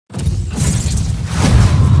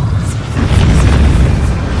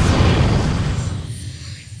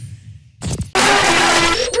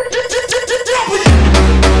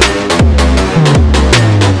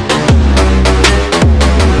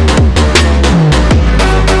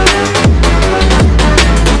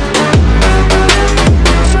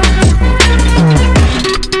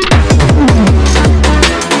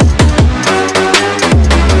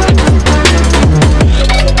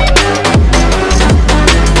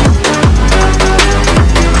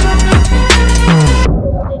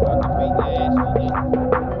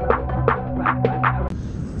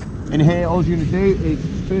calls you're going to do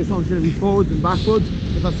is, first one's going to be forwards and backwards.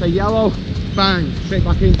 If I say yellow, bang, straight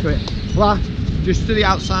back into it. Black, just to the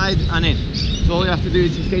outside and in. So all you have to do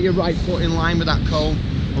is just get your right foot in line with that cone.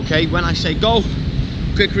 Okay, when I say go,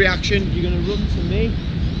 quick reaction, you're going to run to me,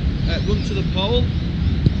 run to the pole.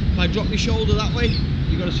 If I drop my shoulder that way,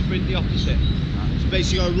 you've got to sprint the opposite. So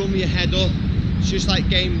basically you've got to run with your head up. It's just like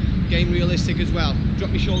game realistic as well. Drop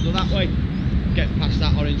your shoulder that way, get past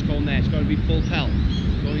that orange cone there. It's got to be full pelt.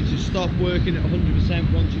 Going to stop working at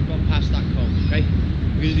 100% once you've gone past that cone, okay?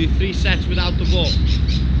 We're going to do 3 sets without the ball.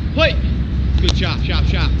 Play! Good, sharp, sharp,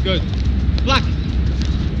 sharp, good. Black,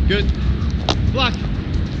 good. Black,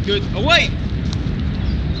 good. Away!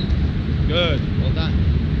 Good, well done.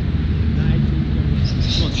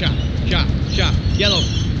 Come on, sharp, sharp, sharp. Yellow,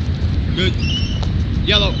 good.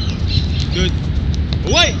 Yellow, good.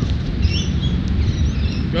 Away!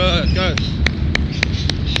 Good, good.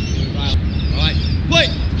 Alright, play!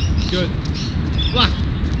 Good. Black,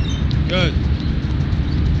 good.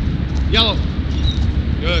 Yellow,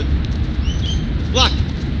 good. Black,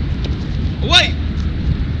 away!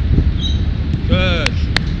 Good.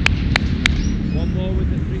 One more with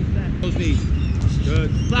the 3 sets. Those knees.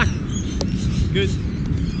 Good. Black, good.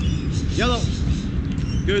 Yellow,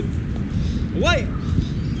 good. Away!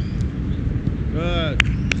 Good.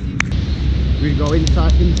 We go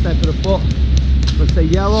inside, instep of the foot. Let's say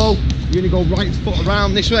yellow, you're going to go right foot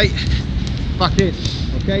around this way, back in.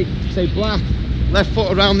 Okay, say black, left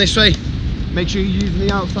foot around this way. Make sure you're using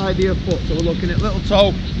the outside of your foot. So we're looking at little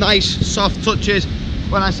toe, nice soft touches.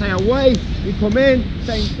 When I say away, you come in,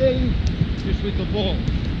 same thing, just with the ball.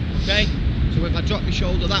 Okay, so if I drop your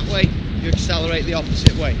shoulder that way, you accelerate the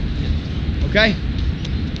opposite way. Okay.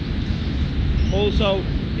 Also,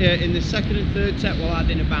 in the second and third set, we'll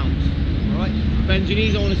add in a bounce. All right. Bend your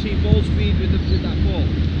knees. I want to see ball speed with that ball.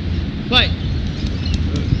 Play.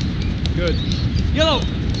 Good. Good. Yellow.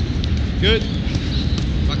 Good.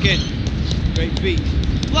 Back in. Great feet.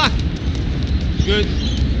 Black. Good.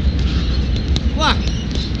 Black.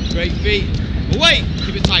 Great feet. Away.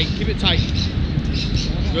 Keep it tight. Keep it tight.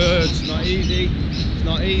 Good. It's not easy. It's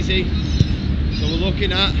not easy. So we're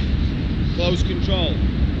looking at close control.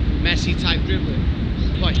 Messy type dribbling.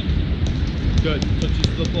 Play. Good. Touches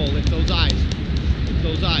to the ball. Lift those eyes. Lift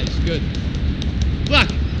those eyes. Good. Black.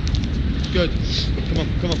 Good. Come on.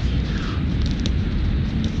 Come on.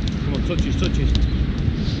 Come on. Touches. Touches.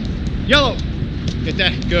 Yellow. Get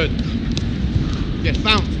there. Good. Yes.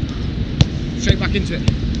 Bounce. Straight back into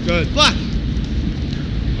it. Good. Black.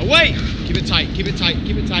 Away. Keep it tight. Keep it tight.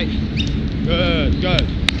 Keep it tight. Good. Good.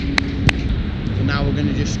 So now we're going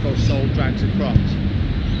to just go soul drags across.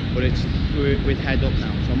 But it's with head up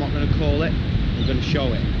now. So I'm not going to call it. I'm going to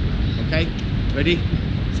show it. Okay? Ready?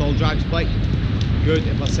 Soul drags play. Good.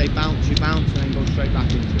 If I say bounce, you bounce and then go straight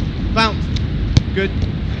back into it. Bounce. Good.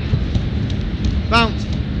 Bounce.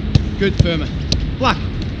 Good. Firmer. Black.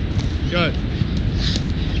 Good.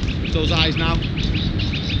 Push those eyes now.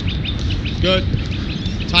 Good.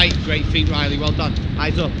 Tight. Great feet, Riley. Well done.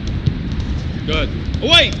 Eyes up. Good.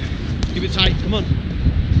 Away. Keep it tight. Come on.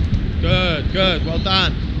 Good. Good. Well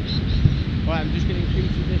done. Alright, I'm just going to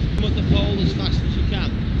increase this. Come up the pole as fast as you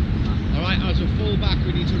can. Alright, as a full back,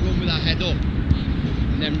 we need to run with our head up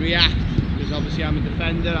and then react. Because obviously I'm a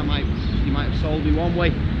defender. You might have sold me one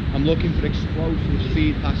way. I'm looking for explosive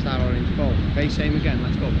speed past that orange pole. Okay, same again.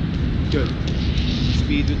 Let's go. Good.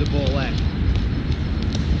 Speed with the ball there.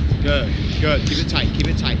 Good. Good. Keep it tight. Keep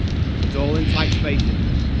it tight. It's all in tight spacing.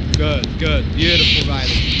 Good. Good. Beautiful,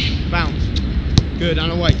 Riley. Bounce. Good.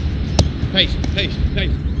 And away. Pace. Pace.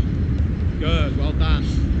 Pace. Good, well done.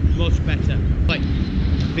 Much better. Play.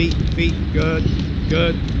 Feet, feet, good,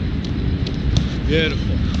 good.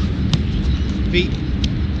 Beautiful. Feet,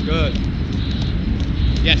 good.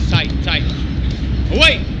 Yes, tight, tight.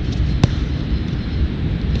 Away!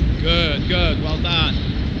 Good, good, well done.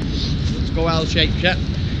 Let's go L shape, yeah?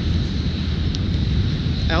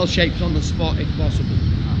 L shapes on the spot if possible.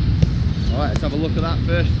 Alright, let's have a look at that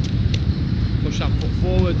first. Push that foot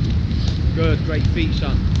forward. Good, great feet,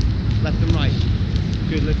 son. Left and right.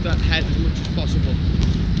 Good, lift that head as much as possible.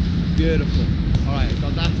 Beautiful. Alright,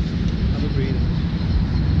 got that? Have a breather.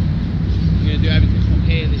 You're going to do everything from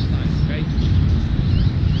here this time, okay?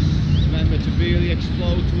 Remember to really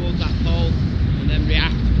explode towards that pole and then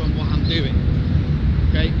react from what I'm doing.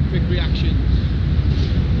 Okay, quick reactions.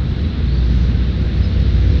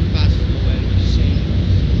 Fast, very safe.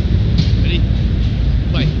 Ready?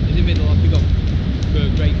 Play, in the middle, off you go.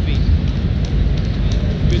 Good, great feet.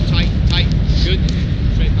 Good, tight, tight, good.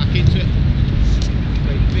 Straight back into it.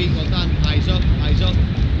 Great feet, well done. Eyes up, eyes up.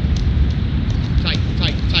 Tight,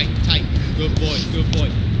 tight, tight, tight. Good boy, good boy.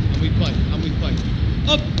 And we play.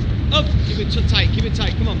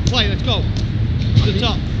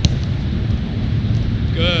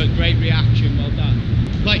 Good, great reaction, well done.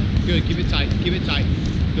 Play, good, keep it tight, keep it tight.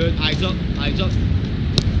 Good, eyes up, eyes up.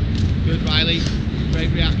 Good, Riley,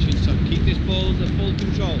 great reaction, son. Keep this ball under full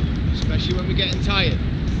control, especially when we're getting tired.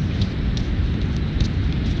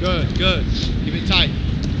 Good, good, keep it tight.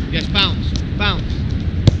 Yes, bounce, bounce.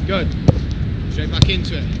 Good, straight back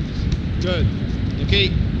into it. Good,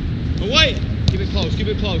 lucky. Away, keep it close, keep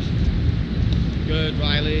it close. Good,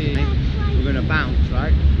 Riley. We're going to bounce,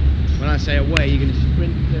 right? When I say away, you're going to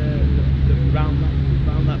sprint round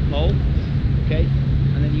that pole, okay?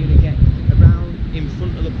 And then you're going to get around in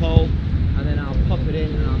front of the pole, and then I'll pop it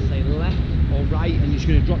in and I'll say left or right, and you're just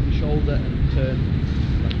going to drop your shoulder and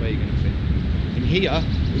turn. That's where you're going to fit. In here,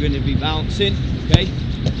 we're going to be bouncing, okay?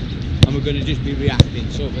 And we're going to just be reacting.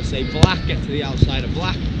 So if I say black, get to the outside of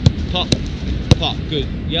black, pop, pop, good.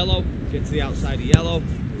 Yellow, get to the outside of yellow,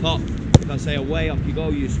 pop. If I say away, off you go,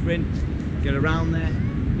 you sprint, get around there,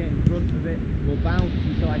 get in front of it, we'll bounce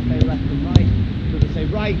until I say left and right. So if I say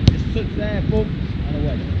right, just touch there, bump, and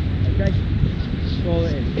away. Okay? That's all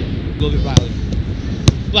it is. Love it, Riley.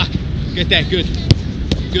 Black, get there, good.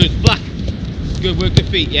 Good, black. Good, work the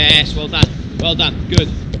feet, yes, well done. Well done, good.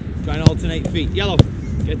 Try and alternate feet. Yellow,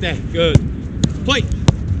 get there, good. Play,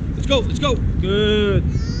 let's go, good.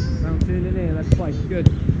 Bounce in and here, let's play, good.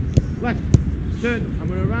 Left, turn, I'm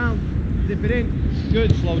going around. Zip it in,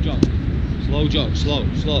 good, slow jog,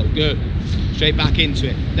 slow, good, straight back into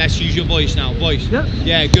it. Let's use your voice now, voice, yep.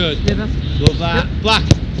 Yeah, good, yeah, love that, yep. Black,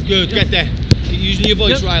 good, yep. Get there, keep using your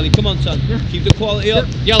voice, yep. Riley, come on son, yep. Keep the quality up,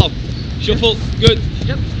 yep. Yellow, shuffle, yep. Good,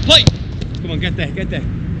 yep. Play, come on, get there, good,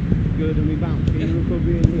 and we bounce, get your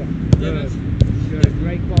recovery in here, good, yep. Good,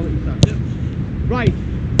 great quality son, yep. Right,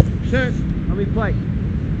 turn, and we play,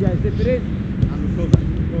 yeah, zip it in, and recover,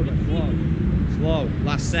 slow,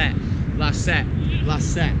 last set.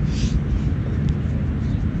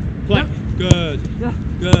 Play, good,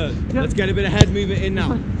 good. Let's get a bit of head movement in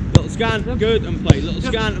now. Little scan, good, and play. Little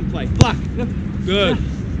scan and play. Black, good.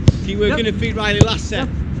 Keep working the feet, Riley. Last set.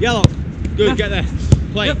 Yellow, good. Get there.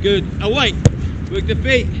 Play, good. Away. Work the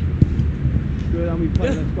feet. Good, and we play.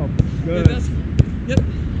 Let's go. Good.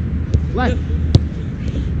 Left.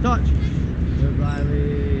 Touch. Good,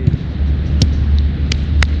 Riley.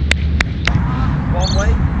 One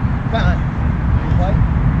way. Back. Play.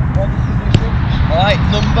 Body position. Alright,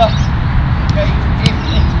 number. Okay, if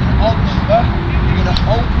it's an odd number, you're going to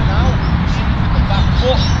open out with the back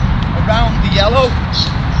foot around the yellow.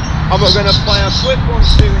 And we're going to play a quick 1,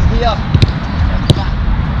 2 in here. And back.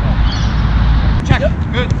 Check. Yep.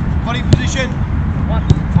 Good. Body position. One.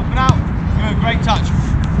 Open out. Good. Great touch.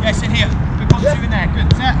 Yes, in here. Quick 1, 2 in there. Good.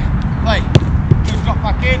 Set. Play. Good. Drop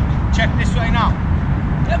back in. Check this way now.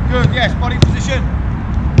 Yep. Good. Yes. Body position.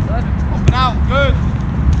 Open out, good.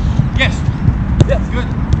 Yes. Yep. Good.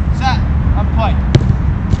 Set and play.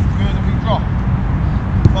 Good, and we drop.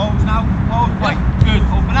 Pose now, pose, play. Yep. Good.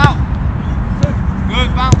 Open out.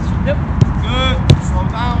 Good, bounce. Yep. Good. Slow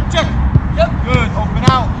down. Check. Yep. Good. Open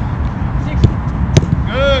out. 6.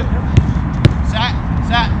 Good. Yep. Set,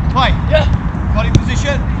 play. Yeah. Body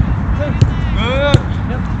position. Good.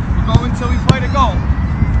 Yep. We go until we play the goal.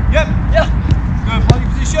 Yep. Yeah. Good. Body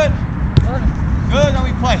position. Good, and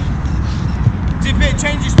we play. Zip it,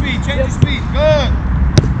 change your speed, good.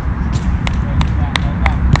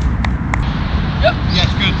 Yep.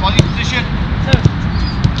 Yes, good, body position.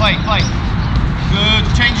 Play. Good,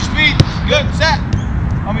 change your speed, good, set.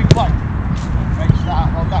 And we play. Great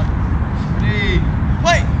start, well done. Ready,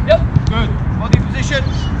 play. Yep. Good, body position.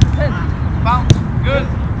 Bounce, good.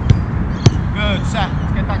 Good, set,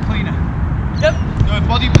 let's get that cleaner. Yep. Good,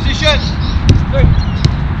 body position. Good.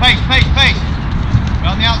 Pace. We're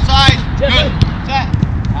on the outside. Yes, good. Set.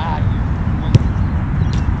 One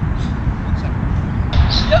second.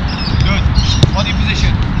 Yep. Good. Body position.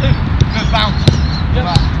 Good. Bounce. Yep.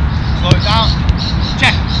 Back. Slow it down.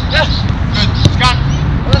 Check. Yes. Good. Scan.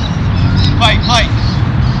 Play.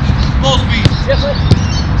 Full speed. Yes, sir.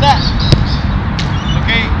 Set.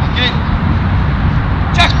 Okay. Back in.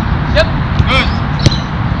 Check. Yep. Good.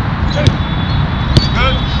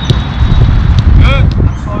 Good.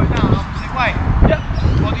 And slow it down. Opposite way. Yep.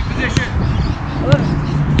 Body position.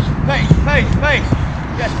 Pace.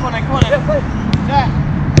 Yes, come on. Yep, play. Set.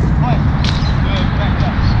 Play. Good,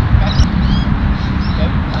 better.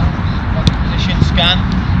 Good. Body position, scan.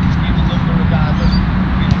 Leave the number regardless.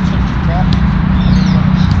 You're going to touch across. And then you're going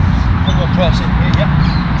to come across in here, yep.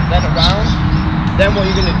 Then around. Then what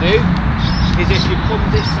you're going to do is if you come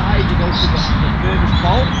this side, you go to the furthest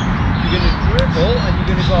pole. You're going to dribble and you're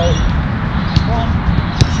going to go 1,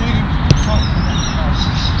 2, top, and then cross.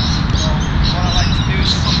 So what I like to do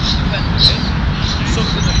is suck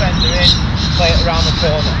the defender in, play it get around the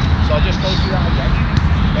corner. So I'll just go through that again.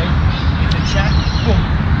 Okay, it's a check, boom.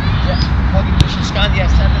 Yeah, body position scan, yes,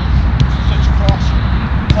 7. Touch across,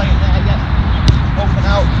 play it there, yeah. Open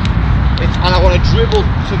out. And I want to dribble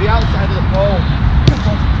to the outside of the pole.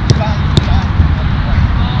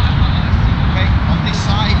 Okay, on this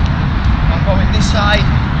side, I'm going this side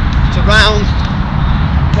to round.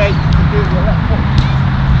 Okay, you can do your left foot.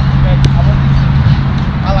 Okay,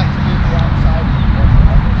 I like to do the outside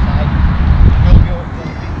on this side. Go your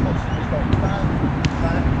big foot, so just go bang,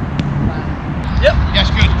 bang, bang. Yep.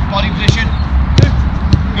 Yes, good. Body position. Good.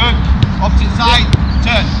 Opposite side.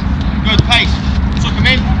 Turn. Good. Pace. Suck him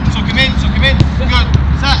in. Suck him in. Suck him in. Good.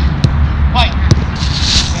 Set. Play.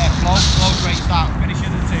 Yeah. Slow. Slow. Great start. Finish in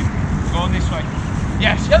the 2. Going this way.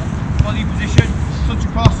 Yes. Yep. Body position. Touch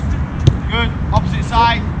across. Good. Opposite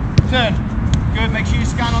side. Turn. Good. Make sure you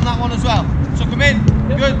scan on that one as well. Suck him in.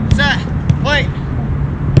 Yep. Good. Set. Play.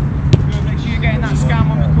 Good. Make sure you're getting that scan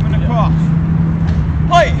when we're coming across.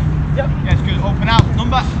 Play. Yep. Yes. Good. Open out.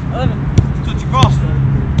 Number 11. Touch across.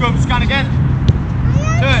 Good. Scan again.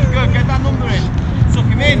 Turn. Good. Get that number in. Suck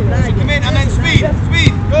him in. Suck him in. And then speed.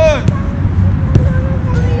 Speed. Good.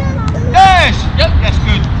 Yes. Yep. Yes.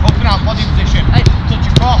 Good. Open out. Body position. Touch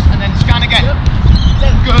across. And then scan again.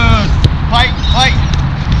 Yep. Good. Play. Play.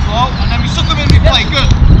 Slow. And then we suck him in. We play. Good.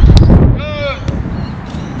 Good.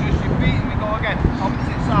 Just repeat and we go again.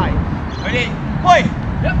 Opposite side. Ready? Play.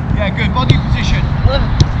 Yep. Yeah. Good. Body position. 11.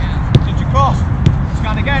 Touch across.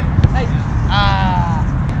 Scan again. 8.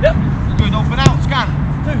 Yep. Good. Open out. Scan.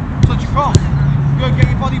 2. Touch across. Good. Get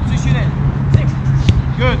your body position in. 6.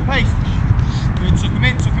 Good. Pace. Good. Suck him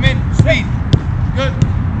in. Suck him in. Speed. Good.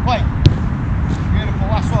 Play. Beautiful.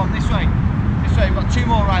 Last one. This way. This way. We've got 2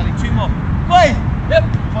 more, Riley. 2 more. Play. Yep.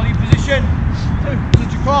 Body position. 2.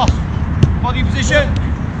 Touch across. Body position.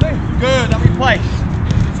 3. Good. And we play.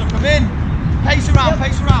 Suck him in. Pace around. Yep.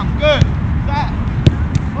 Pace around. Good. That.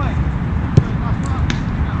 Play. Good. Last one.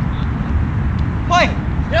 Play.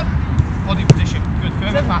 Yep. Body position. Good.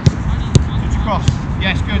 Firm and fast. Touch across.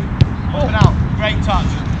 Yes. Good. Open out. Great touch.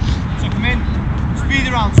 Suck him in. Speed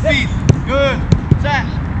around. Speed. Good. Set.